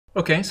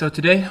Okay, so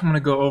today I'm going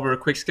to go over a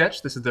quick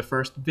sketch. This is the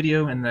first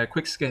video in the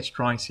quick sketch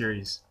drawing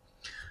series.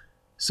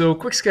 So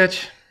quick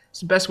sketch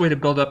is the best way to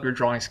build up your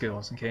drawing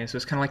skills. Okay, so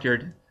it's kind of like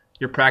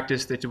your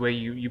practice. That's the way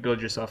you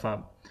build yourself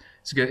up.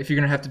 It's good if you're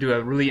going to have to do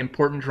a really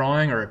important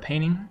drawing or a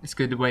painting. It's a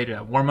good way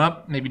to warm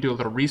up, maybe do a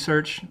little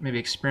research, maybe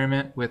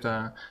experiment with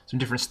some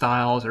different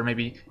styles, or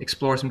maybe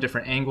explore some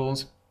different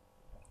angles.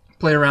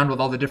 Play around with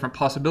all the different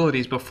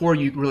possibilities before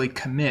you really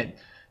commit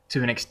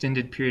to an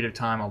extended period of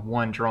time of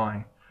one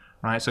drawing.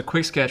 Right, so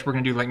quick sketch, we're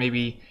going to do like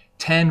maybe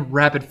 10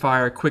 rapid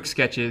fire quick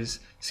sketches,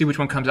 see which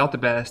one comes out the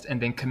best,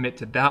 and then commit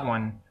to that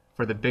one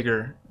for the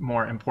bigger,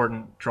 more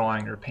important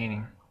drawing or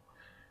painting.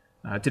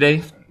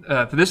 Today,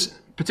 for this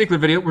particular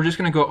video, we're just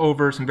going to go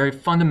over some very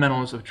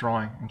fundamentals of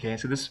drawing. Okay,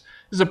 so this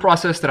is a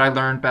process that I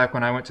learned back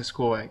when I went to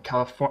school at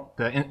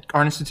the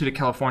Art Institute of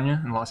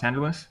California in Los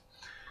Angeles.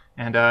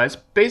 And it's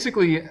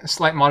basically a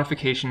slight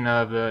modification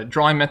of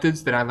drawing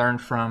methods that I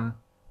learned from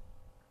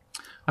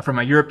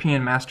a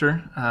European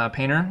master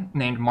painter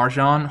named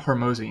Marjane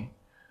Hormozi.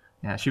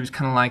 Yeah, she was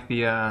kind of like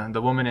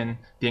the woman in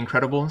The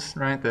Incredibles,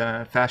 right?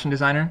 The fashion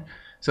designer.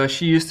 So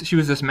she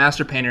was this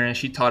master painter, and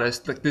she taught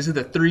us, like, this is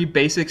the 3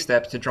 basic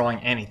steps to drawing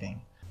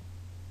anything.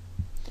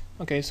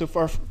 Okay, so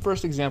for our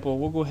first example,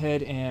 we'll go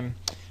ahead and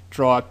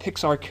draw a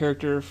Pixar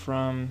character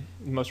from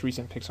the most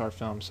recent Pixar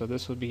film. So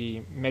this would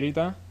be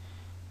Merida.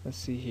 Let's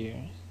see here.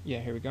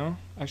 Yeah, here we go.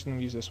 Actually, I'm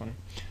gonna use this one.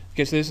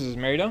 Okay, so this is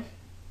Merida.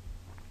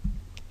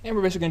 And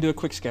we're basically going to do a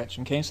quick sketch.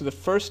 Okay, so the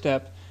first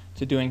step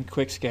to doing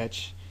quick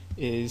sketch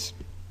is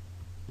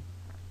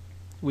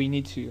we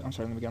need to, I'm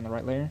sorry, let me get on the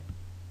right layer.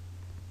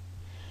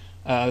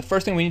 The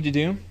first thing we need to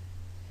do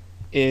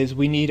is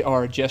we need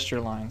our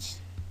gesture lines.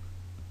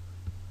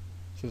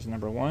 This is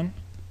number 1,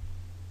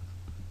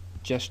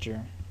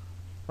 gesture.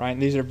 Right,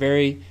 and these are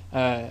very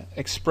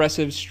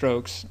expressive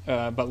strokes,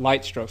 but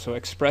light strokes. So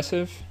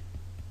expressive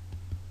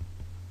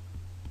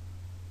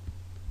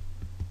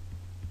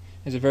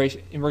is and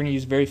we're going to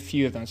use very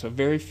few of them. So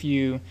very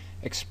few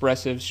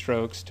expressive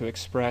strokes to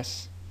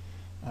express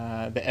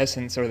the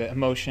essence or the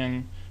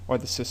emotion or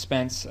the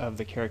suspense of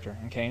the character.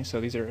 Okay,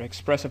 so these are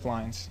expressive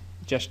lines,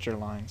 gesture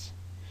lines.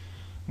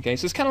 Okay,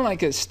 so it's kind of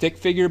like a stick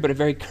figure, but a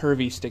very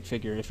curvy stick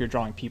figure if you're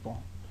drawing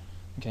people.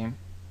 Okay,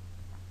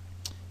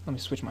 let me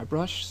switch my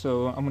brush.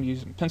 So I'm going to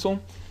use a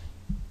pencil.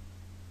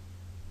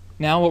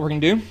 Now what we're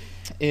going to do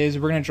is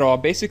we're going to draw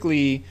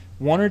basically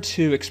 1 or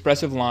 2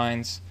 expressive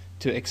lines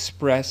to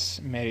express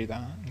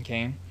Merida.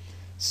 Okay,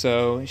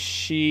 so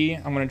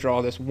I'm going to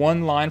draw this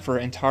 1 line for her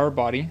entire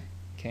body.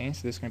 Okay,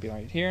 so this is going to be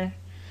right here,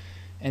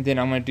 and then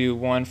I'm going to do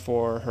 1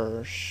 for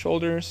her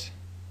shoulders,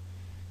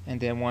 and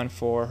then 1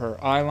 for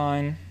her eye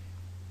line.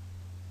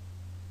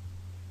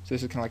 So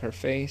this is kind of like her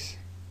face,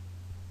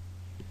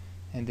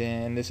 and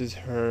then this is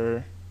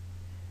her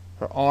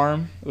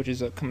arm, which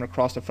is coming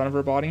across the front of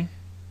her body,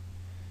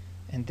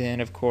 and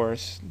then of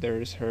course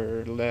there's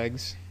her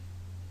legs.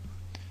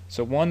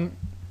 So one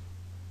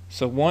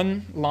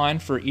line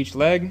for each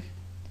leg,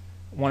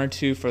 1 or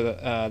 2 for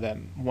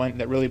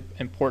that really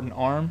important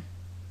arm,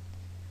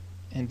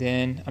 and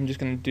then I'm just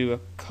going to do a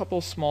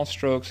couple small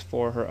strokes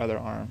for her other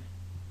arm.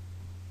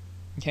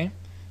 Okay,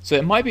 so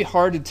it might be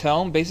hard to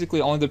tell. Basically,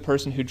 only the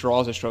person who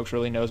draws the strokes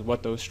really knows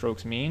what those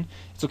strokes mean.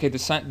 It's okay.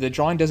 The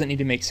drawing doesn't need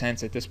to make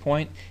sense at this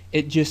point.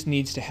 It just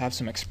needs to have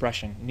some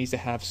expression. It needs to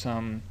have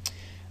some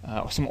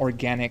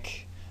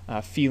organic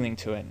feeling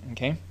to it.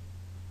 Okay.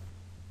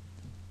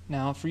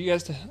 Now, for you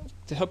guys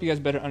to help you guys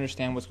better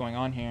understand what's going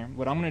on here,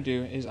 what I'm going to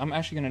do is I'm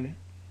actually going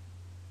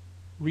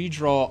to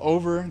redraw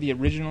over the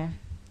original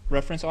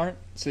reference art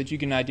so that you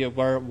get an idea of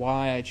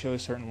why I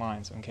chose certain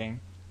lines. Okay,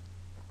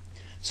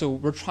 so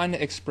we're trying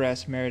to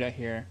express Merida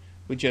here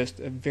with just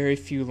a very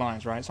few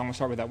lines, right? So I'm going to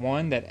start with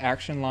that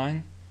action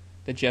line,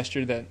 the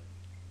gesture that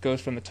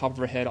goes from the top of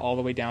her head all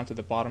the way down to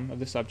the bottom of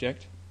the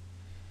subject,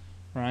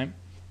 right?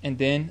 And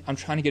then I'm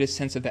trying to get a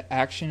sense of the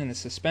action and the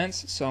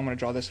suspense, so I'm going to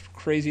draw this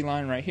crazy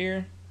line right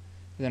here.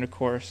 And then, of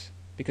course,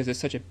 because it's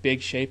such a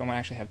big shape, I'm going to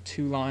actually have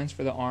 2 lines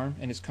for the arm,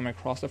 and it's coming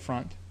across the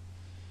front,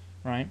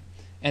 right?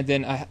 And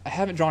then I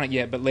haven't drawn it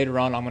yet, but later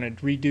on I'm going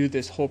to redo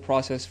this whole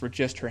process for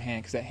just her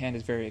hand, because that hand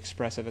is very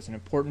expressive. It's an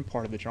important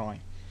part of the drawing.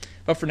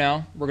 But for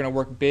now, we're going to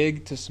work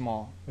big to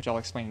small, which I'll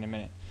explain in a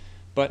minute.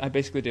 But I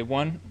basically did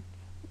 1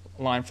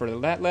 line for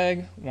that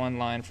leg, 1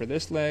 line for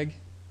this leg,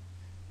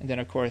 and then,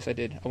 of course, I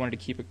wanted to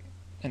keep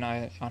an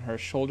eye on her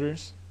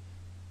shoulders,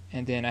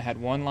 and then I had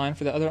 1 line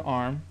for the other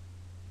arm,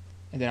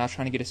 and then I was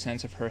trying to get a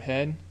sense of her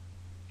head,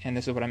 and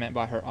this is what I meant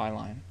by her eye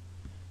line.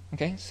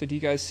 Okay, so do you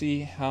guys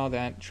see how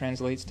that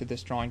translates to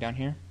this drawing down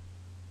here?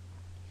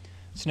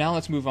 So now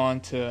let's move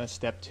on to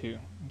step 2.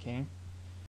 Okay,